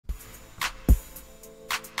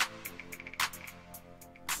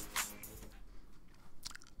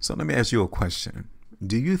So let me ask you a question.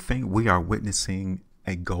 Do you think we are witnessing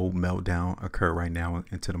a gold meltdown occur right now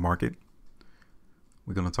into the market?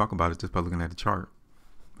 We're going to talk about it just by looking at the chart.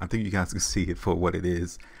 I think you guys can see it for what it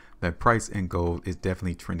is. That price in gold is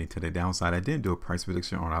definitely trending to the downside. I didn't do a price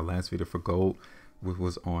prediction on our last video for gold, which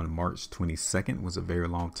was on March 22nd. It was a very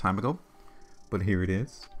long time ago, but here it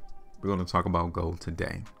is. We're going to talk about gold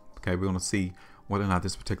today. Okay, we're going to see whether or not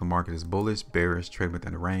this particular market is bullish, bearish, trade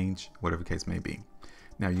within a range, whatever the case may be.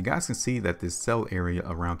 Now you guys can see that this sell area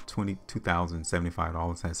around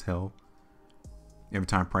 $22,075 has held. Every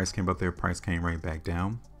time price came up there, price came right back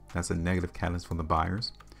down. That's a negative catalyst for the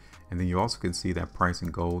buyers. And then you also can see that price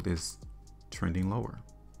in gold is trending lower.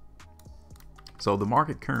 So the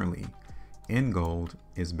market currently in gold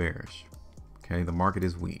is bearish. Okay, the market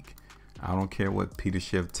is weak. I don't care what Peter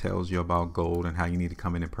Schiff tells you about gold and how you need to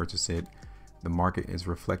come in and purchase it. The market is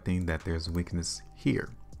reflecting that there's weakness here.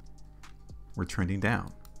 We're trending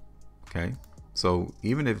down. Okay, so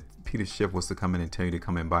even if Peter Schiff was to come in and tell you to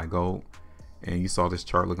come and buy gold, and you saw this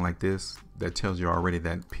chart looking like this, that tells you already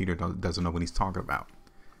that Peter doesn't know what he's talking about.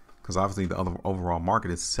 Because obviously the other overall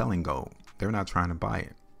market is selling gold. They're not trying to buy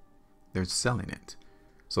it. They're selling it.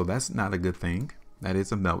 So that's not a good thing. That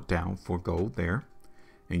is a meltdown for gold there.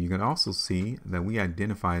 And you can also see that we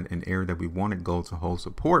identified an area that we wanted gold to hold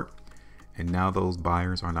support. And now those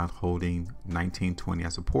buyers are not holding 1920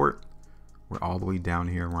 as support. We're all the way down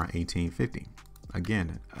here around 1850.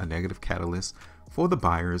 Again, a negative catalyst for the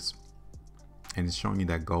buyers. And it's showing you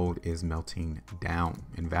that gold is melting down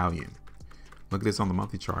in value. Look at this on the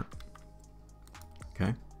monthly chart.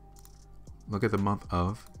 Okay. Look at the month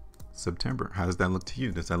of September. How does that look to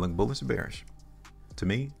you? Does that look bullish or bearish? To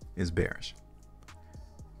me, it's bearish.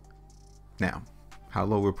 Now, how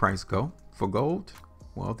low will price go for gold?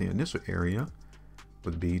 Well, the initial area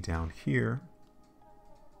would be down here.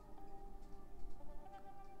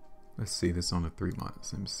 Let's see this on the 3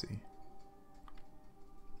 months. Let me see.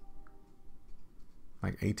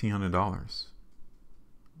 Like $1,800.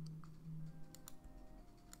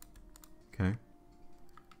 Okay.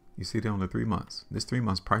 You see that on the 3 months. This 3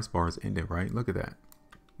 months price bar is ended, right? Look at that.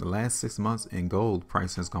 The last 6 months in gold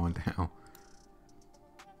price has gone down.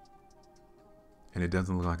 And it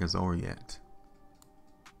doesn't look like it's over yet.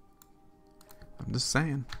 I'm just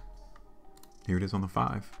saying. Here it is on the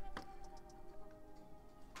 5.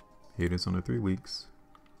 Here it is on the 3 weeks.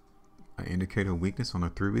 An indicator of weakness on a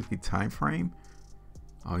 3-weekly time frame.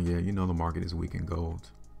 Oh yeah, you know the market is weak in gold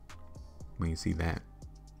when you see that.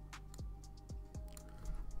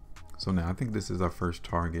 So now I think this is our first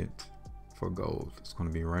target for gold. It's going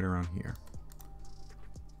to be right around here.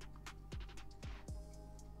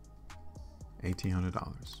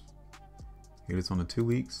 $1,800. Here it is on the 2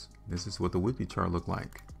 weeks. This is what the weekly chart looked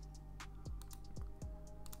like.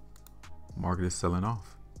 Market is selling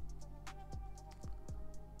off.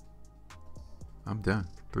 I'm done.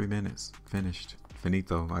 3 minutes. Finished.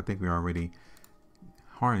 Finito. I think we already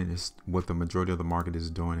harnessed what the majority of the market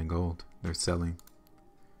is doing in gold. They're selling.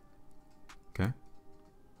 Okay.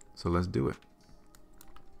 So let's do it.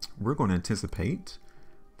 We're going to anticipate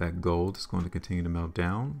that gold is going to continue to melt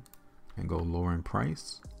down and go lower in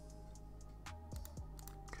price.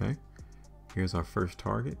 Okay. Here's our first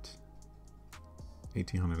target.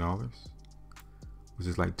 $1,800, which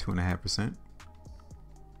is like 2.5%.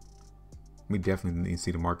 We definitely need to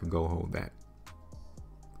see the market go hold that.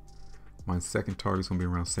 My second target is going to be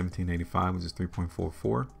around 1785, which is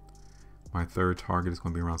 3.44. My third target is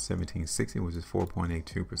going to be around 1760, which is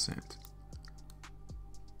 4.82%.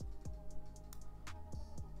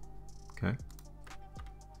 Okay.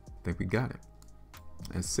 I think we got it.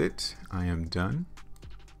 That's it. I am done.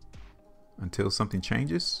 Until something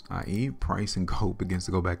changes, i.e. price in gold begins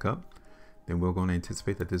to go back up, then we're going to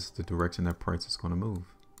anticipate that this is the direction that price is going to move.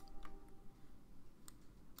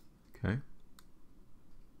 Okay.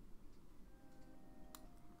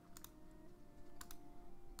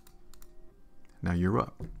 Now you're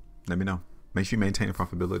up. Let me know. Make sure you maintain a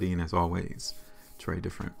profitability, and as always, trade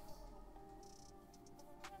different.